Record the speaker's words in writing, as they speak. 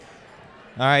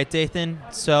All right, Dathan.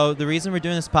 So the reason we're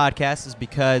doing this podcast is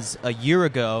because a year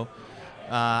ago,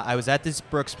 I was at this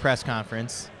Brooks press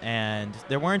conference, and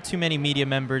there weren't too many media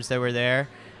members that were there.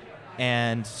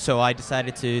 And so I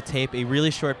decided to tape a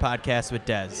really short podcast with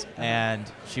Des, and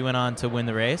she went on to win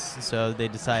the race. So they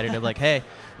decided, hey,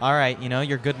 all right,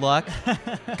 your good luck.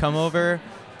 Come over,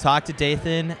 talk to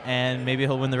Dathan, and maybe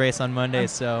he'll win the race on Monday.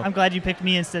 I'm glad you picked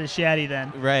me instead of Shaddy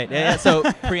then. Right. Yeah. So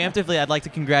preemptively, I'd like to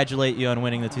congratulate you on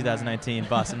winning the 2019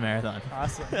 Boston Marathon.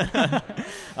 Awesome.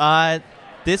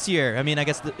 This year, I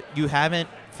guess you haven't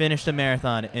finished a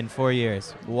marathon in 4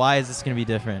 years. Why is this going to be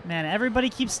different? Man, everybody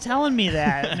keeps telling me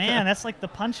that. Man, that's like the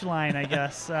punchline, I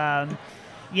guess.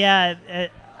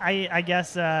 I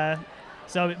guess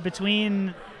so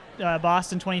between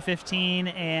Boston 2015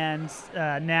 and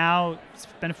now it's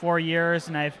been 4 years,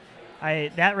 and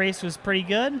that race was pretty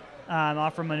good.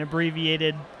 Off from an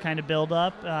abbreviated kind of build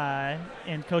up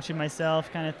and coaching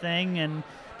myself kind of thing,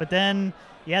 but then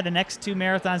the next two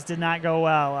marathons did not go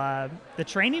well. The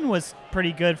training was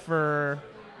pretty good for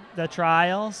the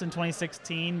trials in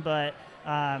 2016, but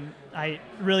I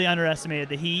really underestimated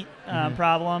the heat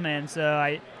problem, and so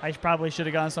I probably should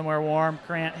have gone somewhere warm.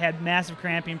 Had massive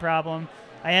cramping problem.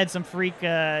 I had some freak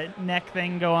neck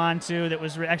thing go on too that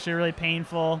was actually really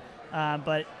painful,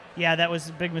 but that was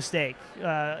a big mistake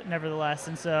nevertheless.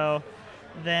 And so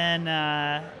then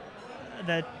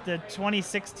the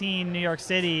 2016 New York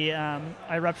City,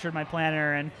 I ruptured my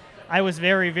plantar, and I was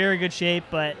very, very good shape,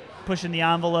 but pushing the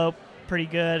envelope pretty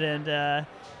good, and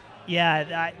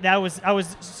I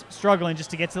was struggling just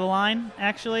to get to the line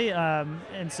actually,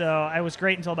 and so I was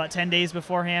great until about 10 days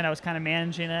beforehand. I was kind of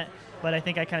managing it, but I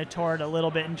think I kind of tore it a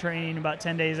little bit in training about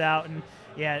 10 days out, and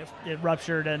it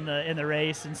ruptured in the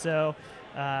race, and so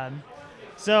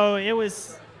it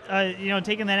was.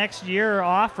 Taking the next year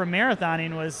off from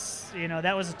marathoning was,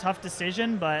 that was a tough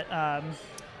decision, but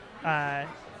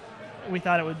we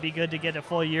thought it would be good to get a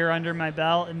full year under my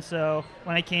belt. And so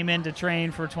when I came in to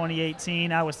train for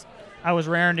 2018, I was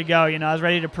raring to go. I was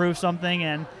ready to prove something,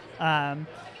 and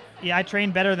I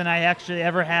trained better than I actually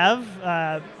ever have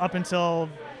up until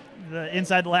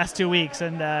inside the last 2 weeks,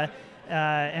 and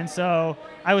so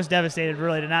I was devastated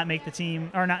really to not make the team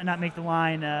or not make the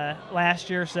line last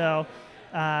year. So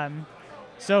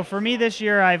for me this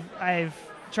year, I've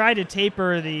tried to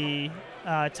taper the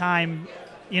time,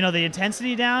 the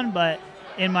intensity down, but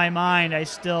in my mind,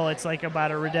 it's like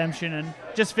about a redemption, and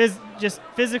just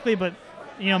physically, but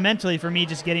mentally for me,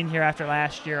 just getting here after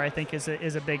last year, I think is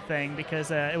a big thing because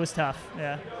it was tough.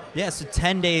 Yeah. Yeah. So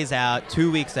 10 days out,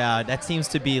 2 weeks out, that seems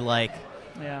to be like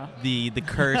the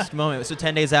cursed moment. So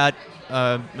 10 days out,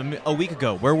 a week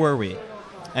ago, where were we,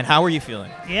 and how were you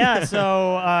feeling? Yeah.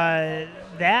 So.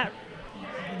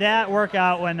 That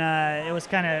workout when it was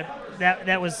kind of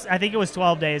that was, I think it was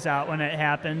 12 days out when it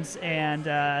happens, and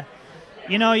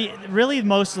really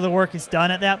most of the work is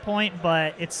done at that point,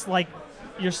 but it's like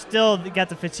you're still got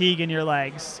the fatigue in your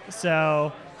legs,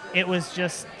 so it was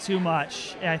just too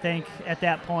much, I think, at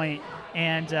that point.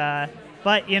 And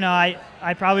but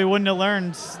I probably wouldn't have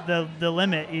learned the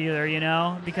limit either,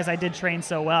 because I did train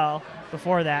so well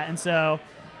before that. And so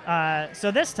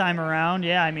this time around,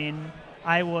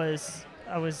 I was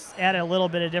at a little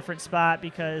bit of different spot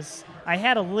because I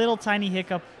had a little tiny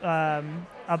hiccup it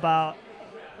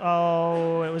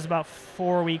was about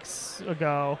 4 weeks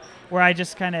ago, where I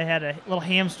just kind of had a little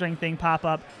hamstring thing pop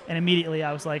up, and immediately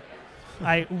I was like,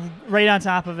 right on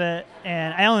top of it,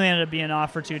 and I only ended up being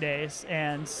off for 2 days,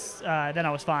 and then I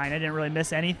was fine. I didn't really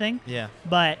miss anything. Yeah.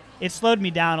 But it slowed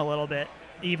me down a little bit,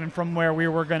 even from where we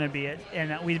were going to be.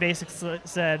 And we basically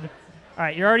said, all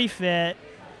right, you're already fit.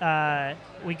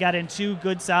 We got in 2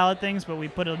 good solid things, but we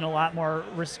put in a lot more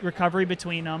recovery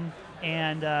between them.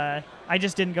 And I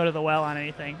just didn't go to the well on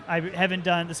anything. I haven't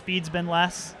done, the speed's been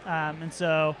less. And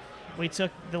so we took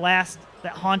that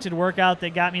haunted workout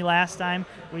that got me last time.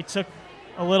 We took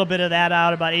a little bit of that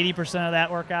out, about 80% of that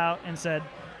workout, and said,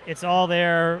 it's all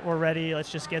there, we're ready,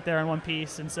 let's just get there in one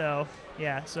piece. And so,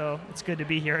 so it's good to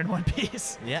be here in one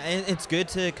piece. Yeah, and it's good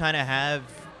to kind of have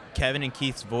Kevin and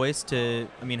Keith's voice to,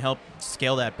 help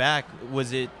scale that back.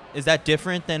 Is that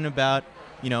different than about,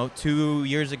 2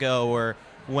 years ago, or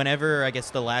whenever, I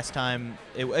guess, the last time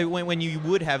when you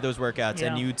would have those workouts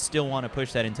and you'd still want to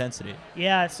push that intensity?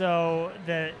 Yeah, so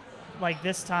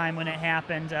this time when it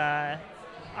happened,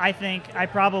 I think I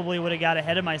probably would have got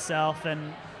ahead of myself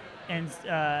and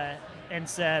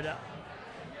said,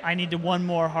 I need one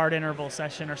more hard interval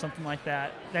session or something like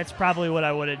that. That's probably what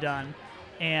I would have done.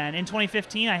 And in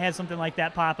 2015, I had something like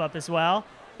that pop up as well,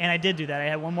 and I did do that. I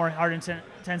had one more hard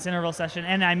intense interval session,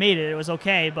 and I made it. It was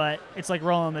okay, but it's like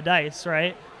rolling the dice,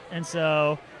 right? And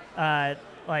so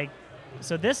like,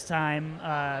 so this time,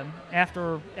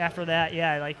 after that,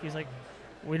 yeah, like he's like,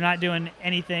 we're not doing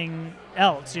anything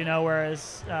else, you know.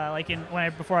 Whereas, like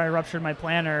before I ruptured my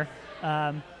plantar,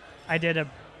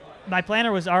 my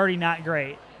plantar was already not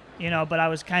great, you know, but I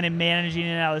was kind of managing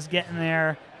it. I was getting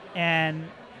there, and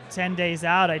 10 days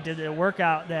out, I did a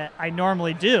workout that I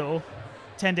normally do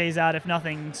 10 days out if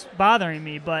nothing's bothering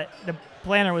me, but the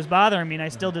plantar was bothering me, and I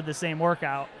still did the same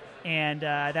workout, and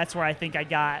that's where I think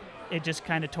it just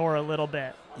kind of tore a little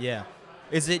bit. Yeah.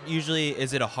 Is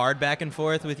it a hard back and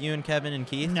forth with you and Kevin and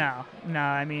Keith? No.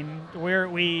 I mean,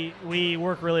 we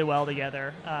work really well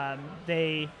together.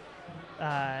 They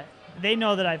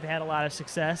know that I've had a lot of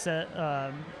success at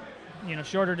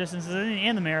shorter distances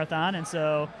and the marathon, and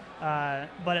so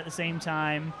but at the same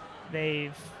time,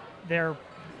 their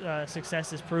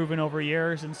success is proven over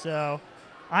years, and so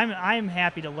I'm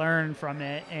happy to learn from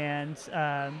it. And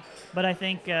but I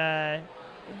think to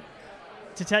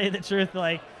tell you the truth,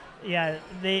 like, yeah,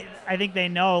 I think they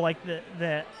know, like,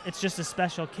 that it's just a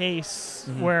special case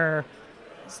where,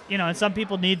 you know, and some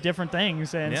people need different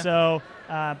things, and so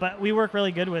but we work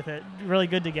really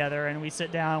good together, and we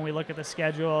sit down, we look at the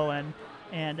schedule, and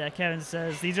Kevin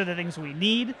says these are the things we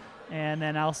need, and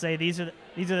then I'll say these are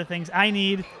the things I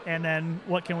need, and then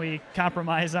what can we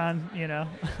compromise on, you know.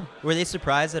 Were they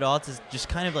surprised at all to just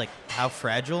kind of like how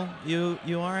fragile you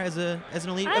are as an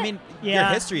elite? I mean, your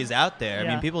history is out there. Yeah.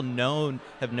 I mean, people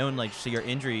have known like your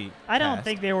injury. I don't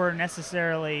think they were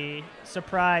necessarily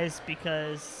surprised,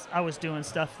 because I was doing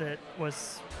stuff that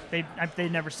was they'd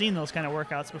never seen those kind of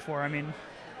workouts before. I mean,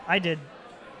 I did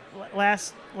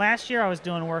last year I was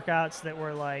doing workouts that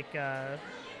were like I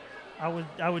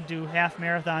would do half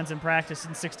marathons in practice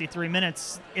in 63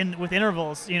 minutes with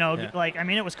intervals, you know. Like, I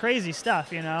mean, it was crazy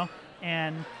stuff, you know,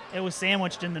 and it was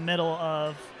sandwiched in the middle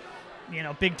of, you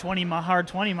know, big hard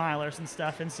 20 milers and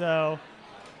stuff. And so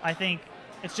I think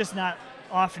it's just not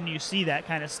often you see that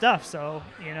kind of stuff. So,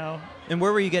 you know. And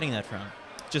where were you getting that from?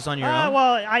 Just on your own?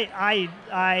 Well,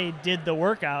 I did the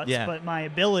workouts, but my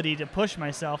ability to push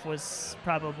myself was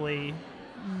probably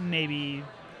maybe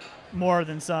more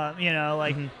than some, you know,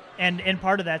 like. And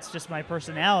part of that's just my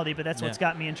personality, but that's what's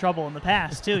got me in trouble in the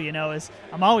past too, you know, is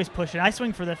I'm always pushing. I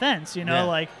swing for the fence, you know,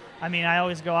 like, I mean, I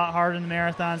always go out hard in the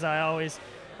marathons. I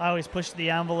always push the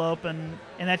envelope, and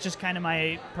that's just kind of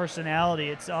my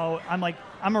personality.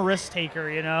 I'm a risk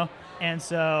taker, you know, and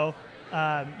so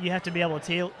you have to be able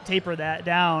to taper that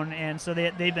down, and so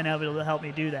they've been able to help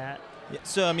me do that.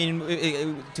 So, I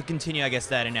mean, to continue, I guess,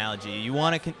 that analogy, you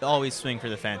want to always swing for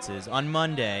the fences. On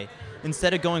Monday,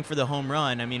 instead of going for the home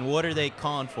run, I mean, what are they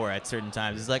calling for at certain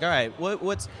times? It's like, all right,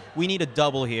 we need a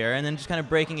double here, and then just kind of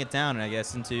breaking it down, I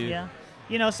guess, into... Yeah.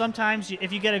 You know, sometimes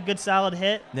if you get a good solid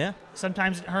hit,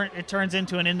 sometimes it turns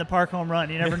into an in-the-park home run.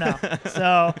 You never know.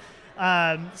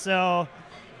 So,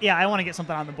 yeah, I want to get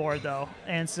something on the board, though.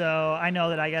 And so I know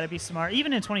that I got to be smart.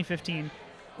 Even in 2015,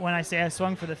 when I say I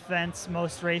swung for the fence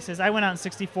most races, I went out in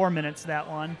 64 minutes that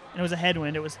one, and it was a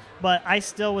headwind. But I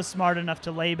still was smart enough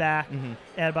to lay back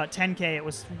at about 10K. It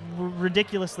was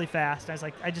ridiculously fast. I was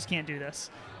like, I just can't do this.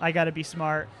 I got to be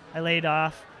smart. I laid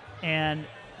off, and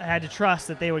I had to trust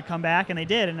that they would come back, and they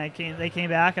did. And they came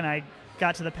back, and I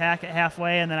got to the pack at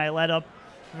halfway, and then I led up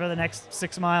for the next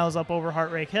 6 miles up over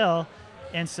Heartrake Hill.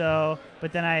 And so,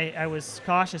 but then I was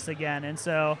cautious again, and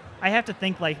so I have to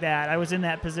think like that. I was in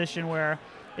that position where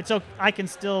I can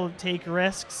still take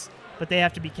risks, but they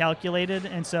have to be calculated,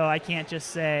 and so I can't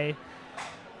just say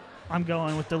I'm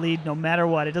going with the lead no matter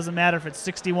what. It doesn't matter if it's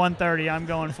 61-30, I'm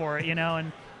going for it, you know.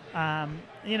 And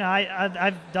you know,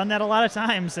 I've done that a lot of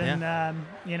times, and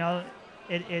you know,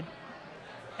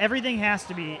 everything has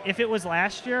to be. If it was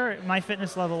last year, my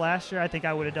fitness level last year, I think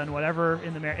I would have done whatever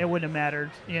in the it wouldn't have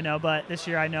mattered, you know. But this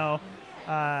year, I know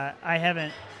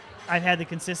I've had the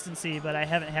consistency, but I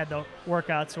haven't had the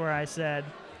workouts where I said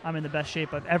I'm in the best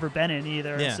shape I've ever been in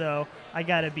either. Yeah. So I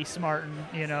got to be smart and,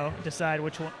 you know, decide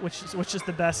which is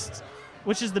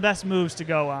the best moves to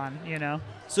go on, you know.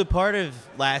 So part of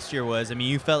last year was, I mean,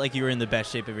 you felt like you were in the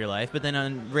best shape of your life, but then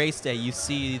on race day you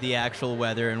see the actual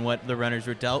weather and what the runners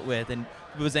were dealt with, and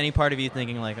was any part of you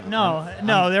thinking like,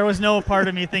 no, there was no part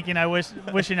of me thinking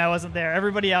wishing I wasn't there.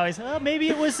 Everybody always, maybe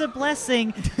it was a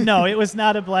blessing. No, it was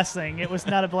not a blessing. It was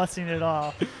not a blessing at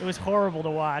all. It was horrible to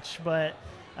watch, but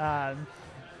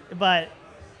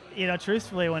you know,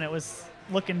 truthfully, when it was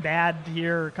looking bad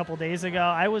here a couple days ago,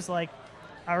 I was like,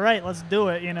 all right, let's do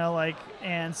it, you know, like,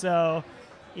 and so,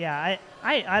 yeah,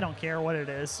 I don't care what it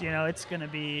is, you know, it's going to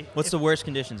be. What's the worst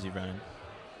conditions you've run in?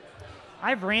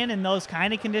 I've ran in those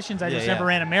kind of conditions. I just never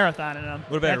ran a marathon in them.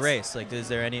 What about a race? Like, is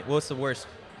there any? What's the worst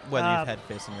whether you've had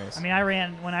to face in a race. I mean,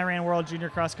 when I ran World Junior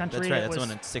Cross Country. That's right. That's one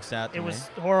that sticks out to me. It was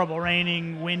horrible.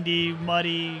 Raining, windy,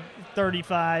 muddy,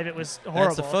 35. It was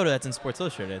horrible. That's a photo that's in Sports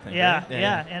Illustrated, I think. Yeah, right?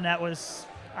 yeah. And that was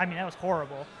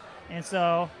horrible. And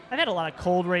so I've had a lot of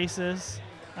cold races,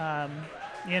 but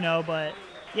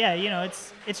yeah,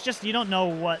 it's just you don't know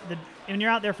when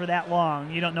you're out there for that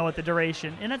long, you don't know what the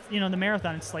duration. And that's, the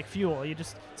marathon, it's like fuel.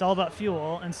 It's all about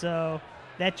fuel. And so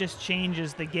that just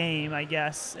changes the game, I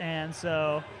guess. And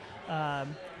so,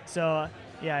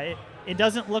 yeah, it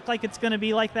doesn't look like it's going to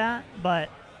be like that, but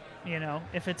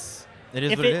if it's it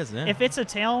is what it is. Yeah. If it's a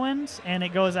tailwind and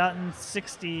it goes out in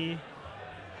 60,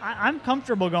 I'm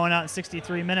comfortable going out in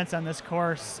 63 minutes on this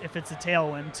course if it's a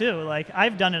tailwind too. Like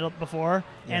I've done it before,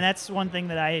 and that's one thing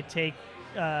that I take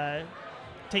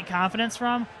confidence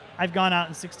from. I've gone out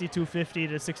in 62:50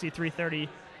 to 63:30.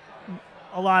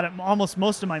 Almost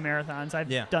most of my marathons,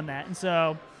 I've done that, and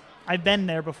so I've been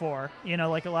there before.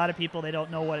 Like a lot of people, they don't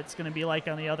know what it's going to be like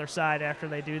on the other side after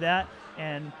they do that,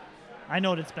 and I know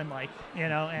what it's been like,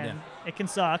 and it can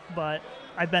suck, but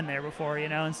I've been there before,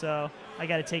 and so I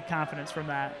got to take confidence from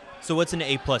that. So what's an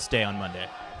A+ day on Monday?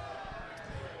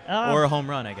 Or a home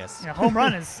run, I guess. Home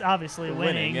run is obviously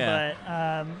winning, yeah.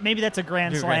 But maybe that's a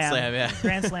grand slam. Grand slam, yeah.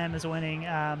 Grand slam is winning.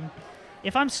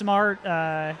 If I'm smart,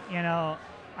 I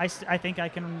think I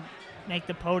can make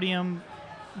the podium,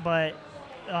 but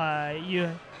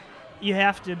you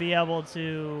have to be able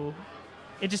to.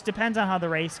 It just depends on how the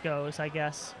race goes, I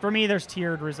guess. For me, there's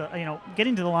tiered results.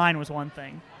 Getting to the line was one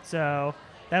thing, so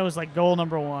that was like goal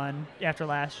number one after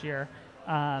last year.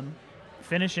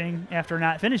 Finishing after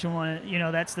not finishing one,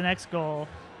 that's the next goal,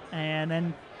 and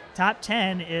then top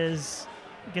 10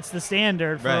 gets the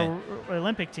standard for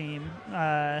Olympic team,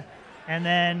 and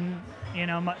then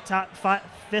my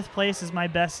fifth place is my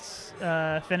best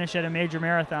finish at a major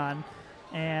marathon,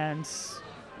 and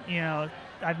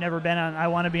I've never been on. I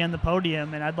want to be on the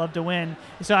podium, and I'd love to win.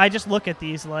 So I just look at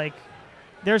these like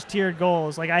there's tiered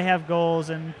goals. Like I have goals,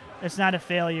 and it's not a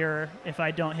failure if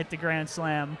I don't hit the Grand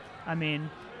Slam. I mean,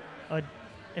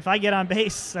 if I get on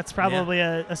base, that's probably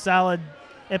a solid.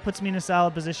 It puts me in a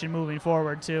solid position moving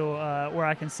forward too, where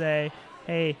I can say,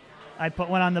 "Hey, I put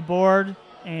one on the board,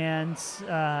 and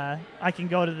I can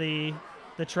go to the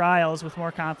trials with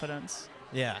more confidence."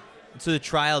 Yeah. So the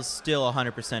trials still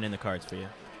 100% in the cards for you.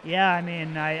 Yeah, I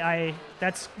mean,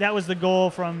 that was the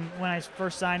goal from when I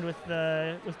first signed with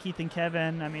Keith and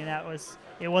Kevin. I mean,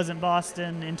 it wasn't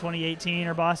Boston in 2018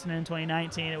 or Boston in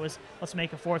 2019. It was let's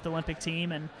make a fourth Olympic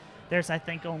team, and there's I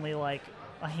think only like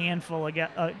a handful of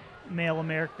male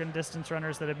American distance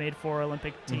runners that have made 4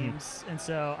 Olympic teams, and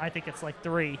so I think it's like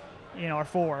 3, or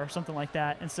 4 or something like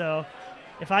that. And so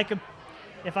if I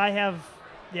have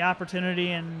the opportunity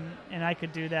and I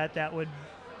could do that,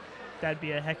 that'd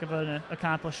be a heck of an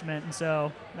accomplishment. And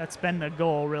so that's been the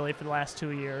goal really for the last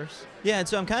 2 years. Yeah, and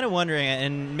so I'm kind of wondering,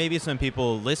 and maybe some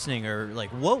people listening are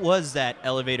like, what was that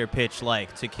elevator pitch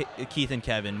like to Keith and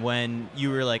Kevin when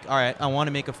you were like, all right, I want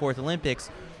to make a 4th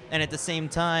Olympics, and at the same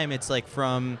time, it's like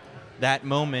from that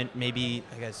moment, maybe,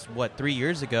 I guess, 3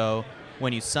 years ago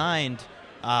when you signed,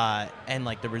 and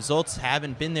like the results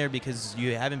haven't been there because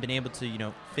you haven't been able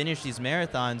to, finish these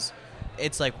marathons.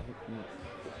 It's like,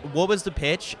 what was the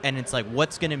pitch? And it's like,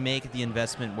 what's going to make the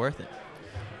investment worth it?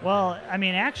 Well, I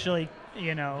mean, actually,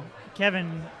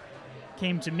 Kevin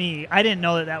came to me. I didn't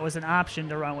know that was an option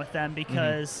to run with them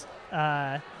because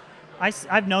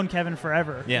I've known Kevin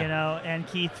forever, and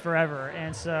Keith forever.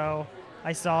 And so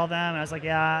I saw them and I was like,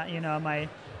 yeah,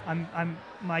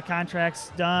 my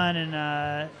contract's done.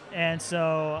 And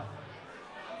so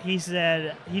he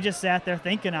said, he just sat there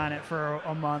thinking on it for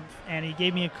a month, and he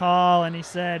gave me a call and he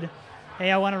said, hey,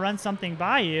 I want to run something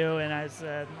by you. And I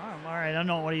said, oh, all right, I don't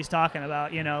know what he's talking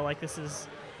about, like this is.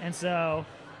 And so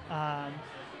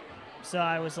so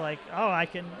I was like, oh, I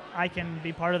can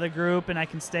be part of the group, and I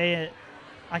can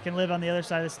live on the other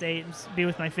side of the state and be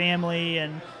with my family,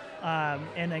 and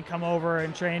then come over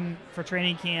and train for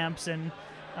training camps. And,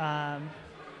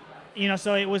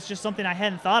 so it was just something I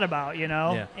hadn't thought about,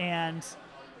 And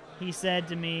he said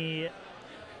to me,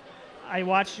 I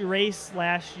watched you race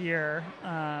last year,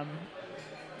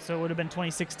 so it would have been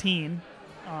 2016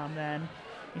 then.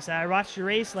 He said, I watched you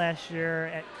race last year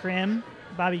at Krim,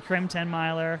 Bobby Krim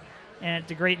 10-miler, and at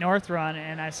the Great North Run.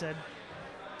 And I said,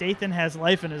 Dathan has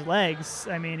life in his legs.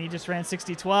 I mean, he just ran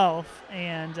 60-12.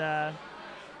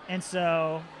 And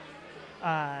so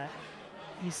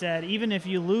he said, even if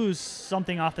you lose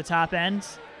something off the top end,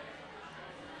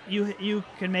 you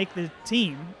can make the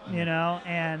team,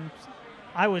 And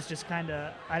I was just I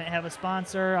didn't have a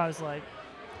sponsor. I was like,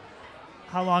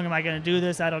 how long am I going to do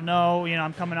this? I don't know.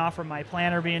 I'm coming off from my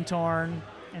plantar being torn.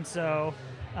 And so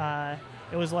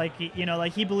it was like,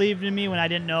 like he believed in me when I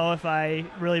didn't know if I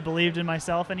really believed in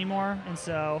myself anymore. And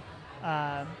so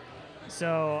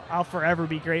I'll forever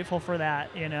be grateful for that,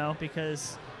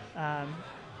 because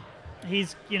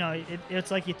he's,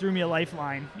 it's like he threw me a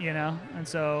lifeline, and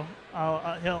so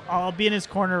I'll be in his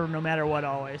corner no matter what,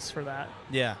 always, for that.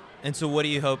 Yeah. And so what do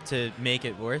you hope to make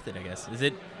it worth it, I guess?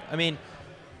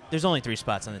 There's only 3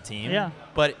 spots on the team. Yeah.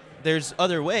 But there's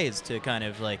other ways to kind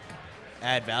of like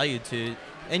add value to,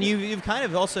 and you've kind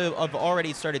of also have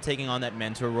already started taking on that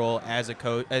mentor role as a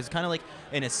coach, as kind of like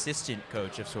an assistant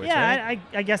coach of sorts. Yeah, right?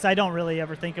 I guess I don't really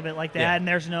ever think of it like that, Yeah. and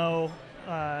there's no,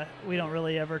 we don't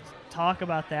really ever talk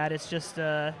about that. It's just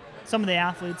some of the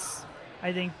athletes,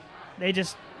 I think, they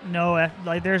just know,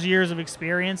 like, there's years of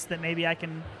experience that maybe I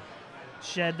can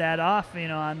shed that off,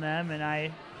 on them,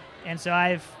 and so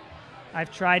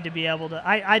I've tried to be able to.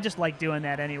 I just like doing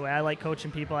that anyway. I like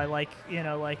coaching people. I like,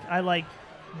 I like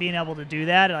being able to do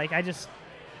that. Like,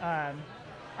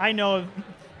 I know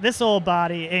this old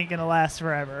body ain't gonna last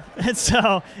forever, and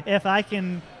so if I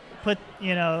can put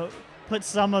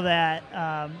some of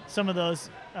that, some of those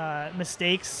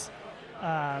mistakes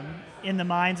in the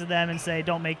minds of them, and say,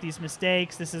 don't make these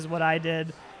mistakes. This is what I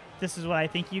did. This is what I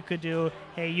think you could do.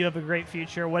 Hey, you have a great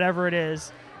future. Whatever it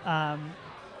is.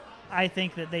 I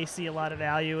think that they see a lot of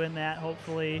value in that,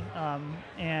 hopefully,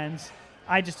 and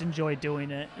I just enjoy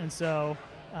doing it. And so,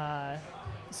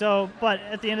 but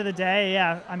at the end of the day,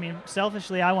 yeah,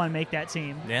 selfishly, I want to make that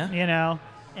team. Yeah.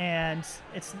 And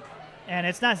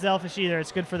it's not selfish either.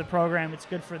 It's good for the program. It's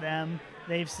good for them.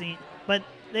 They've seen, but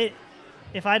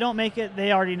if I don't make it,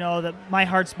 they already know that my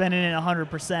heart's been in it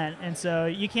 100%. And so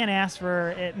you can't ask for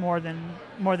it more than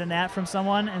that from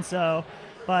someone. And so,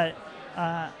 but.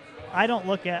 I don't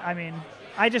look at,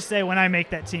 I just say when I make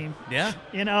that team. Yeah.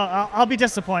 I'll be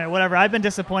disappointed, whatever. I've been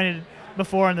disappointed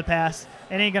before in the past.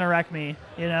 It ain't going to wreck me,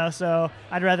 so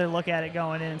I'd rather look at it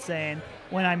going in and saying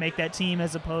when I make that team,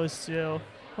 as opposed to,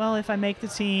 well, if I make the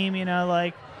team, and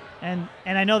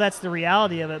I know that's the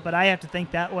reality of it, but I have to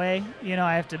think that way.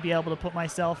 I have to be able to put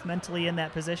myself mentally in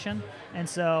that position. And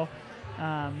so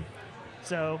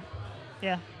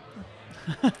yeah.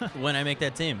 When I make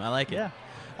that team, I like it.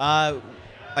 Yeah.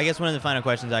 I guess one of the final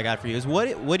questions I got for you is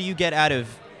what do you get out of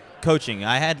coaching?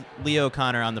 I had Leah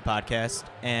O'Connor on the podcast,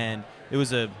 and it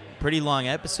was a pretty long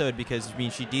episode because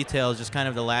she details just kind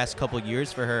of the last couple of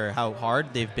years for her, how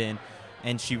hard they've been,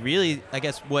 and she really, I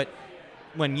guess,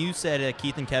 when you said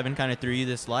Keith and Kevin kind of threw you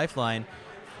this lifeline,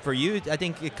 for you, I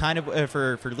think it kind of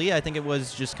for Leah, I think it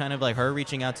was just kind of like her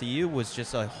reaching out to you was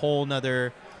just a whole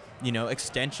nother,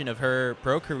 extension of her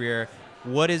pro career.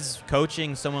 What is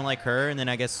coaching someone like her, and then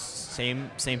I guess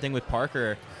same thing with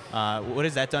Parker? What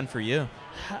has that done for you?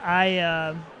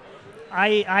 I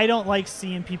don't like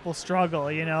seeing people struggle.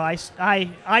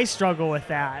 I struggle with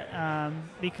that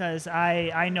because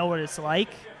I know what it's like,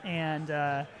 and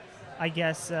I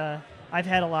guess I've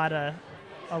had a lot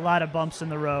of bumps in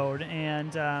the road,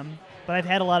 and but I've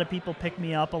had a lot of people pick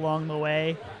me up along the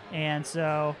way, and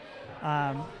so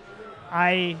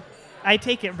I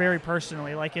take it very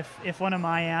personally. Like if one of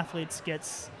my athletes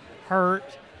gets hurt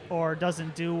or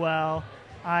doesn't do well,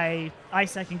 I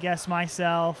second guess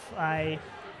myself.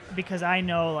 Because I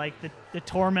know like the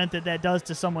torment that does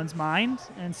to someone's mind,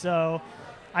 and so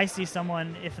I see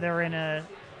someone, if they're in a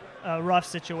rough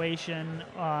situation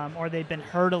or they've been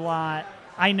hurt a lot,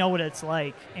 I know what it's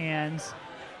like, and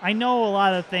I know a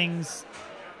lot of things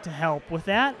to help with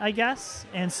that, I guess,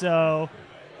 and so.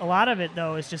 A lot of it,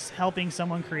 though, is just helping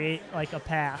someone create like a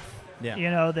path,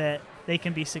 that they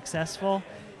can be successful.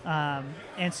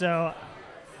 And so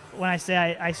when I say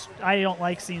I don't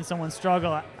like seeing someone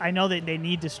struggle, I know that they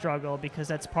need to struggle because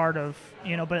that's part of,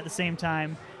 but at the same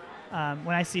time,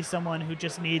 when I see someone who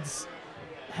just needs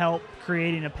help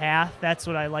creating a path, that's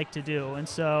what I like to do. And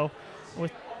so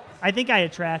I think I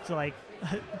attract like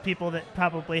people that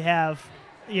probably have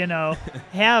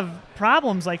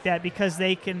problems like that, because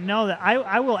they can know that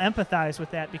I will empathize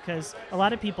with that, because a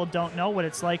lot of people don't know what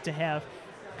it's like to have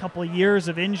a couple of years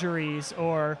of injuries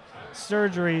or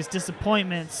surgeries,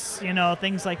 disappointments,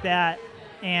 things like that.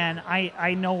 And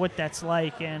I know what that's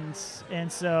like, and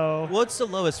so. What's the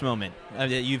lowest moment that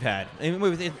you've had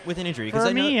with an injury?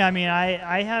 For me,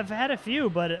 I have had a few,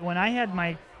 but when I had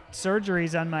my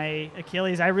surgeries on my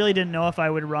Achilles, I really didn't know if I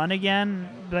would run again,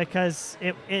 because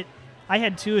I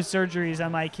had 2 surgeries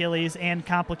on my Achilles and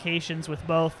complications with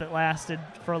both that lasted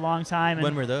for a long time. And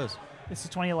when were those? This is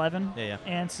 2011. Yeah.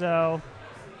 And so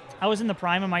I was in the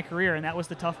prime of my career, and that was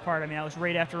the tough part. I was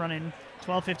right after running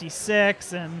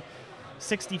 12:56 and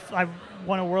 60. I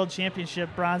won a world championship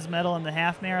bronze medal in the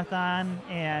half marathon,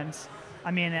 and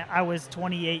I mean, I was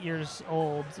 28 years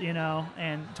old,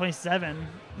 and 27,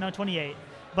 no, 28.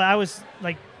 But I was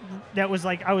like,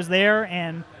 I was there,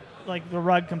 and like the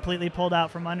rug completely pulled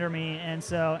out from under me, and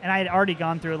I had already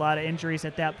gone through a lot of injuries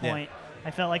at that point. Yeah.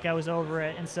 I felt like I was over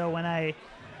it, and so when I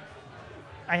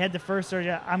had the first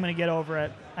surgery, I'm going to get over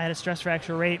it. I had a stress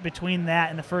fracture right between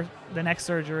that and the next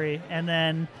surgery, and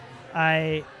then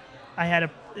I had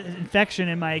an infection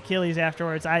in my Achilles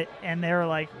afterwards. And they were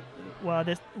like, well,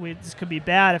 this could be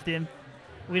bad if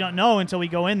we don't know until we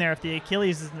go in there if the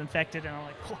Achilles is infected. And I'm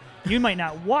like, oh, you might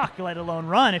not walk, let alone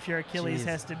run, if your Achilles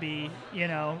has to be,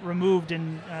 removed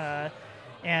and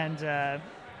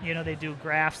they do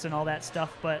grafts and all that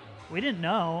stuff. But we didn't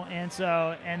know, and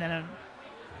then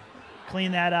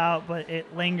clean that out, but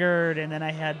it lingered, and then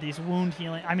I had these wound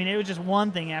healing. I mean, it was just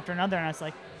one thing after another, and I was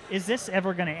like, is this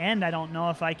ever going to end? I don't know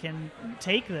if I can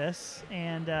take this.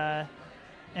 And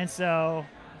so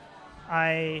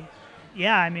I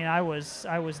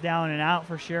was down and out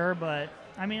for sure, but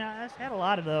I mean, I've had a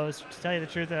lot of those, to tell you the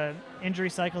truth, injury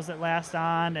cycles that last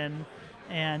on,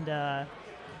 and a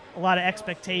lot of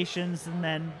expectations, and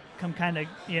then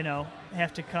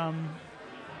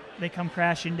they come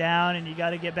crashing down, and you got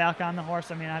to get back on the horse.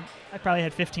 I mean, I probably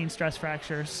had 15 stress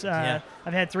fractures. I've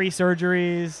had 3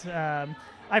 surgeries.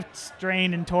 I've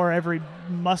strained and tore every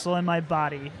muscle in my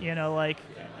body,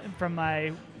 from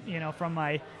my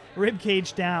rib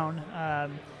cage down.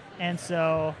 And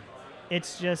so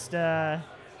it's just,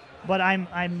 but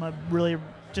I'm a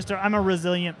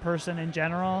resilient person in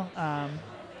general. I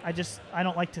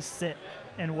don't like to sit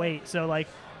and wait. So like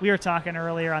we were talking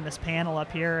earlier on this panel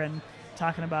up here, and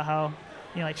talking about how,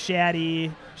 like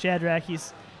Shadrack,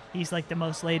 he's like the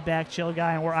most laid back, chill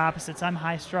guy, and we're opposites. I'm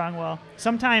high strung. Well,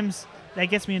 sometimes that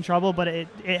gets me in trouble, but it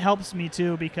helps me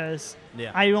too, because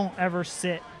I don't ever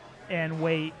sit and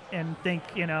wait and think,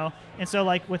 And so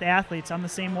like with athletes, I'm the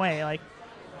same way. Like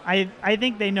I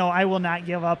think they know I will not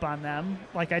give up on them.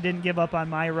 Like I didn't give up on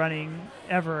my running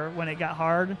ever when it got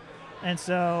hard. And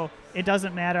so it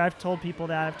doesn't matter. I've told people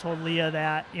that. I've told Leah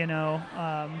that,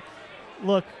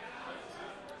 look,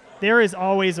 there is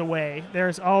always a way.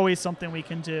 There's always something we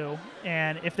can do.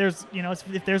 And if there's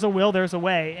a will, there's a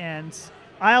way. And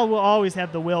I will always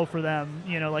have the will for them,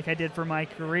 like I did for my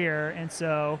career. And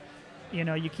so,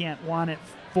 you can't want it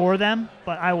for them,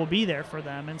 but I will be there for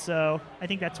them. And so I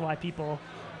think that's why people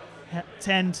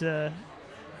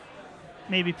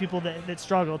maybe people that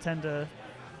struggle tend to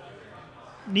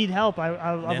need help.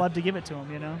 I'd love to give it to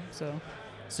them,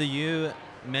 So you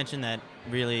mentioned that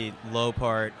really low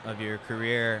part of your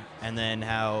career, and then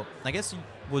how, I guess,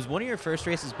 was one of your first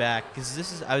races back,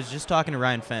 because I was just talking to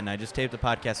Ryan Fenton. I just taped a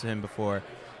podcast with him before.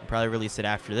 I'll probably release it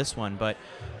after this one, but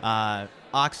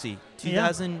Oxy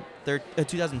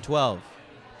 2012.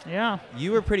 Yeah.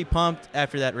 You were pretty pumped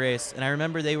after that race, and I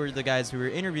remember they were the guys who were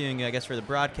interviewing you, I guess, for the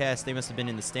broadcast. They must have been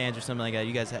in the stands or something like that.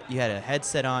 You had a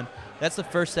headset on. That's the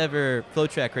first ever flow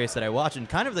track race that I watched, and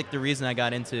kind of like the reason I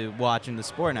got into watching the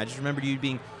sport. And I just remember you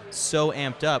being so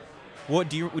amped up. What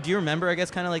do you remember, I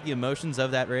guess, kind of like the emotions of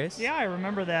that race? Yeah, I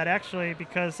remember that actually,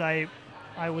 because I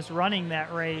was running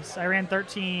that race. I ran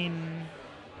 13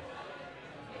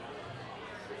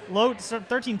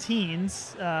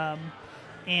 teens,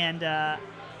 and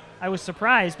I was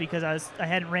surprised because I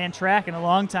hadn't ran track in a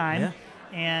long time,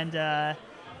 and I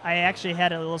actually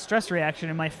had a little stress reaction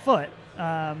in my foot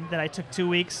that I took 2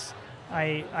 weeks.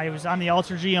 I was on the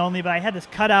Ultra G only, but I had this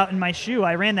cutout in my shoe.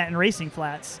 I ran that in racing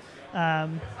flats,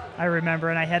 I remember,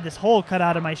 and I had this hole cut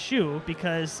out of my shoe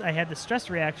because I had the stress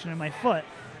reaction in my foot.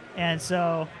 And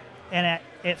so,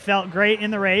 it felt great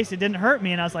in the race. It didn't hurt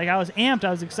me, and I was amped. I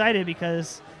was excited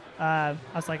because I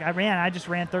just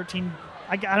ran 13.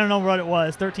 I don't know what it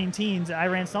was, 13 teens. I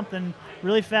ran something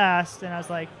really fast, and I was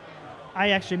like,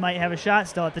 I actually might have a shot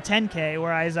still at the 10K,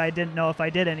 whereas I didn't know if I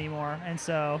did anymore. And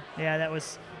so, yeah, that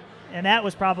was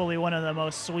probably one of the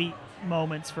most sweet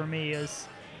moments for me, is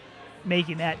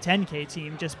making that 10K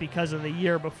team just because of the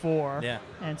year before. Yeah.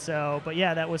 And so, but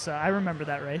yeah, that was I remember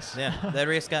that race. Yeah, that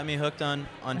race got me hooked on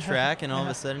track, and all of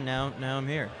a sudden now I'm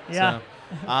here. Yeah. So,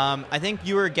 I think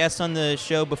you were a guest on the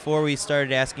show before we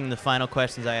started asking the final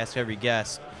questions I ask every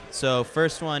guest. So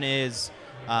first one is,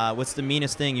 what's the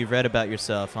meanest thing you've read about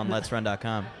yourself on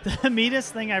Let'sRun.com? The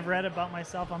meanest thing I've read about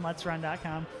myself on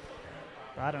Let'sRun.com?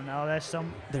 I don't know.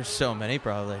 There's so many,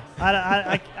 probably.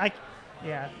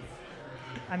 Yeah.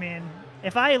 I mean,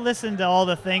 if I listened to all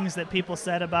the things that people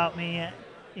said about me,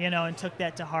 and took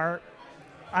that to heart,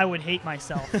 I would hate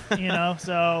myself,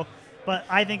 So, but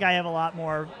I think I have a lot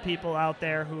more people out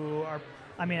there who are.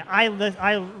 I mean,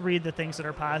 I read the things that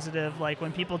are positive. Like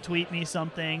when people tweet me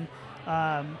something,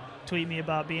 tweet me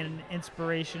about being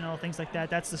inspirational, things like that.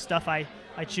 That's the stuff I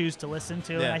choose to listen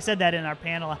to. Yeah. And I said that in our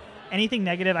panel. Anything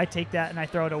negative, I take that and I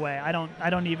throw it away. I don't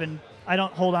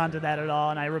hold on to that at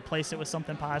all, and I replace it with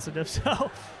something positive.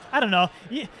 So I don't know.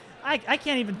 I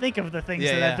can't even think of the things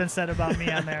that have been said about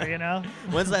me on there.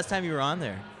 When's the last time you were on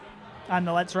there? On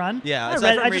the Let's Run? Yeah,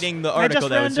 aside from reading the article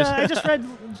that was just... I just read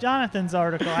Jonathan's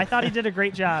article. I thought he did a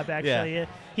great job, actually. Yeah.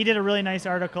 He did a really nice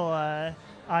article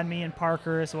on me and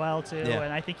Parker as well, too, Yeah.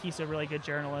 and I think he's a really good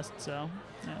journalist. So,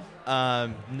 yeah.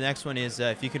 Next one is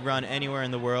if you could run anywhere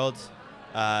in the world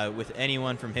with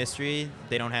anyone from history,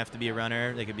 they don't have to be a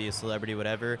runner, they could be a celebrity,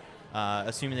 whatever,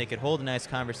 assuming they could hold a nice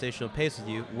conversational pace with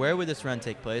you, where would this run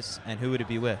take place, and who would it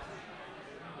be with?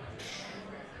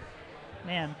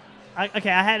 Man. I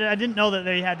didn't know that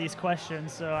they had these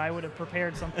questions, so I would have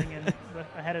prepared something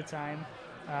ahead of time.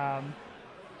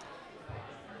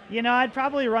 I'd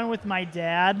probably run with my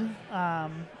dad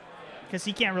because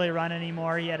he can't really run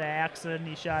anymore. He had an accident.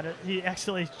 He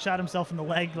actually shot himself in the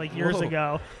leg like years Whoa.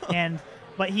 ago,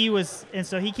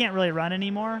 so he can't really run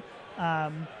anymore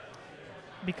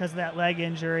because of that leg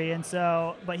injury.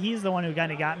 But he's the one who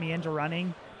kind of got me into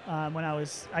running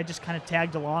I just kind of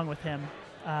tagged along with him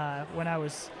when I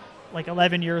was like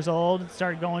 11 years old,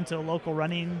 started going to a local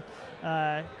running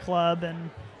club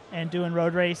and doing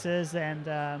road races. And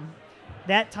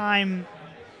that time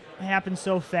happened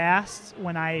so fast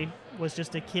when I was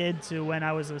just a kid to when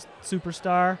I was a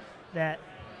superstar that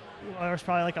there was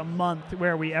probably like a month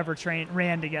where we ever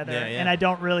ran together. Yeah, yeah. And I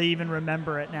don't really even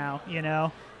remember it now,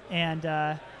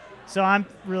 And so I'm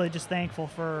really just thankful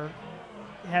for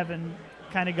having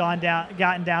kind of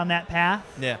gotten down that path.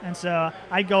 Yeah. And so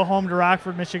I'd go home to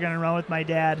Rockford, Michigan, and run with my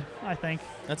dad, I think.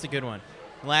 That's a good one.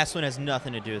 The last one has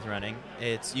nothing to do with running.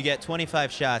 It's you get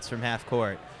 25 shots from half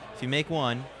court. If you make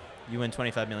one, you win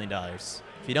 $25 million.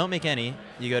 If you don't make any,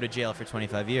 you go to jail for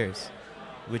 25 years.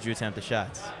 Would you attempt the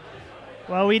shots?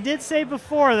 Well, we did say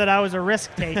before that I was a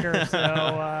risk taker,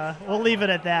 so we'll leave it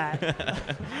at that.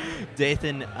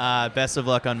 Dathan, best of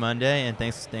luck on Monday, and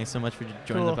thanks so much for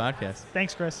joining Cool. the podcast.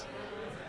 Thanks, Chris.